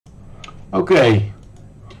Okay,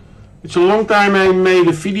 it's a long time I made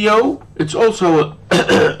a video. It's also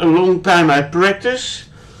a long time I practice.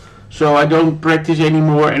 So I don't practice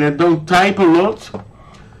anymore and I don't type a lot.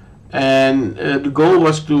 And the goal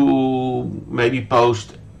was to maybe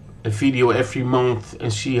post a video every month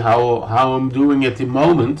and see how I'm doing at the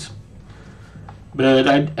moment. But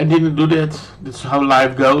I didn't do that. That's how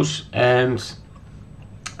life goes. And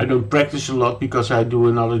I don't practice a lot because I do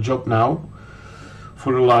another job now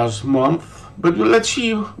for the last month. But let's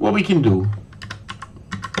see what we can do.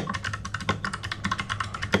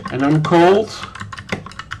 And I'm cold.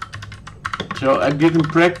 So I didn't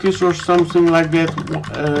practice or something like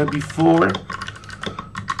that before.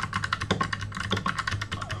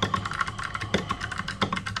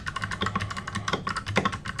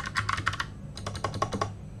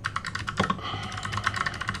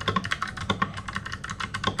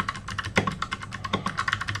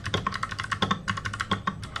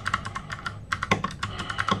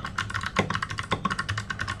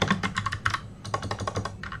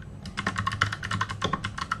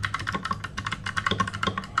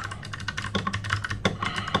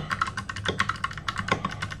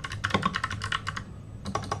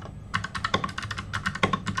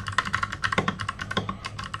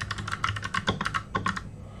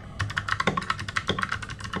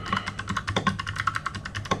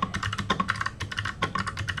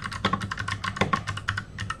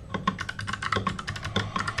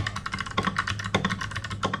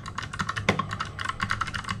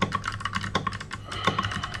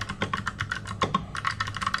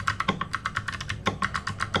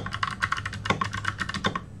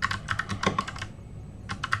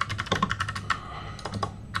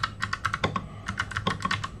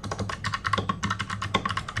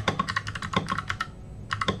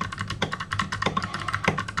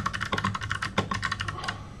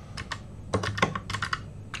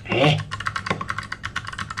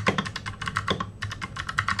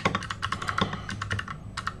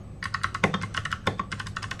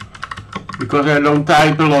 Because I don't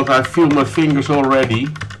type a lot, I feel my fingers already.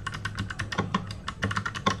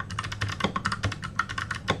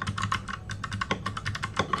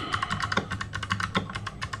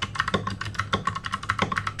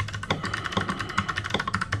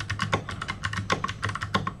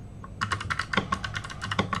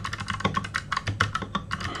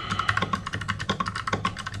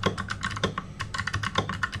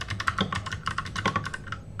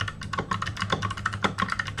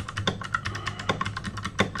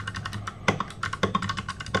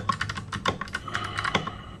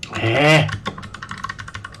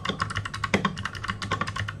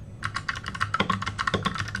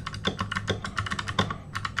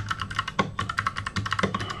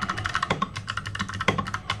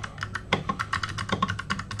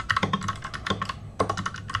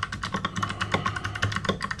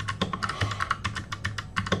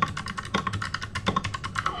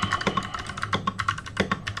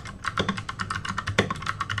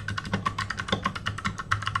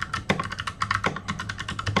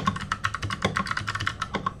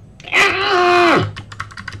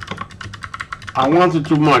 I wanted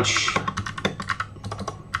too much.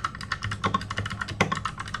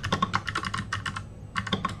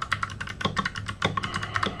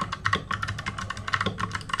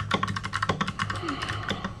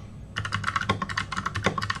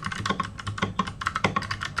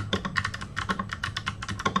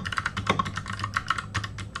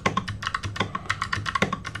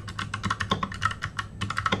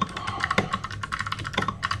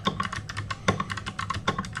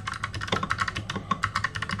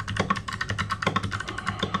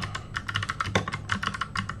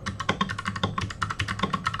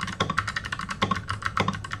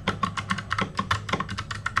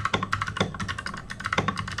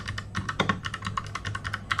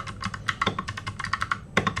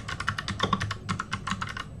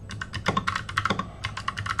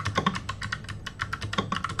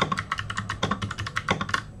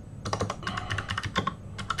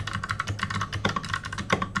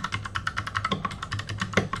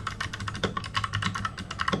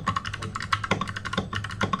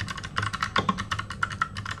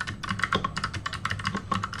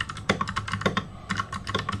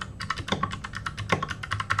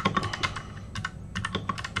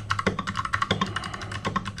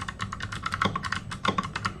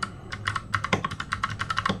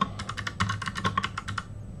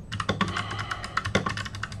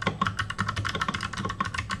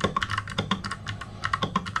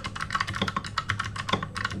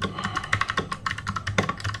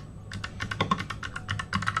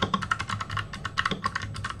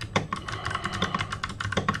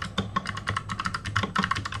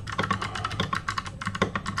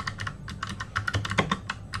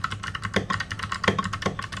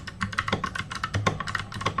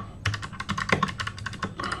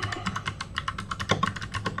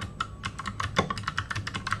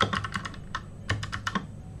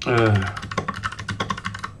 Okay.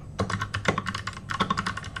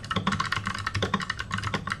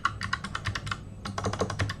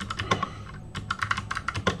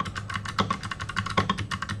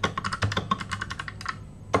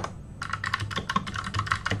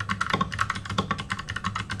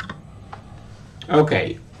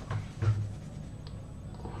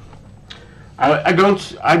 I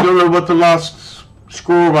don't know what the last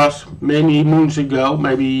score was many moons ago,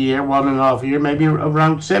 maybe a year, 1.5 years, maybe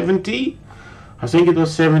around 70. I think it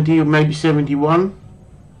was 70 or maybe 71.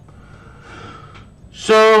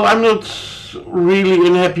 So I'm not really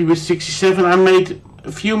unhappy with 67. I made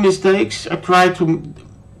a few mistakes. I tried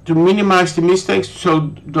to minimize the mistakes,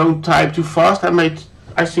 so don't type too fast. I made,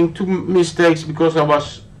 I think, 2 mistakes because I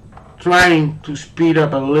was trying to speed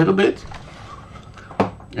up a little bit,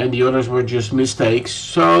 and the others were just mistakes.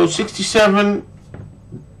 So 67,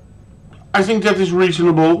 I think that is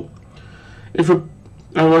reasonable. If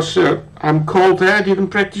I'm cold, I didn't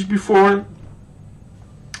practice before.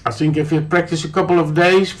 I think if I practice a couple of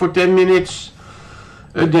days for 10 minutes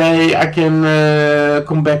a day, I can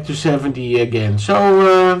come back to 70 again.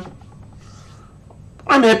 So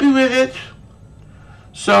I'm happy with it.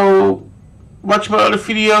 So watch my other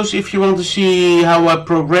videos if you want to see how I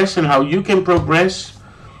progress and how you can progress.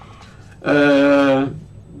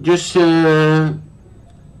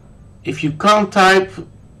 If you can't type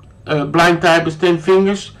blind type with 10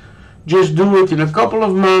 fingers, just do it in a couple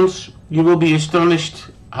of months. You will be astonished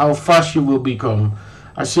how fast you will become.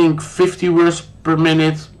 I think 50 words per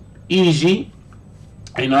minute, easy.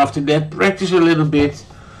 And after that, practice a little bit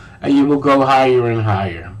and you will go higher and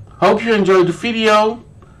higher. Hope you enjoyed the video.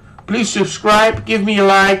 Please subscribe, give me a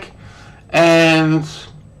like, and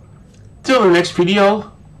till the next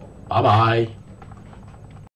video, bye bye.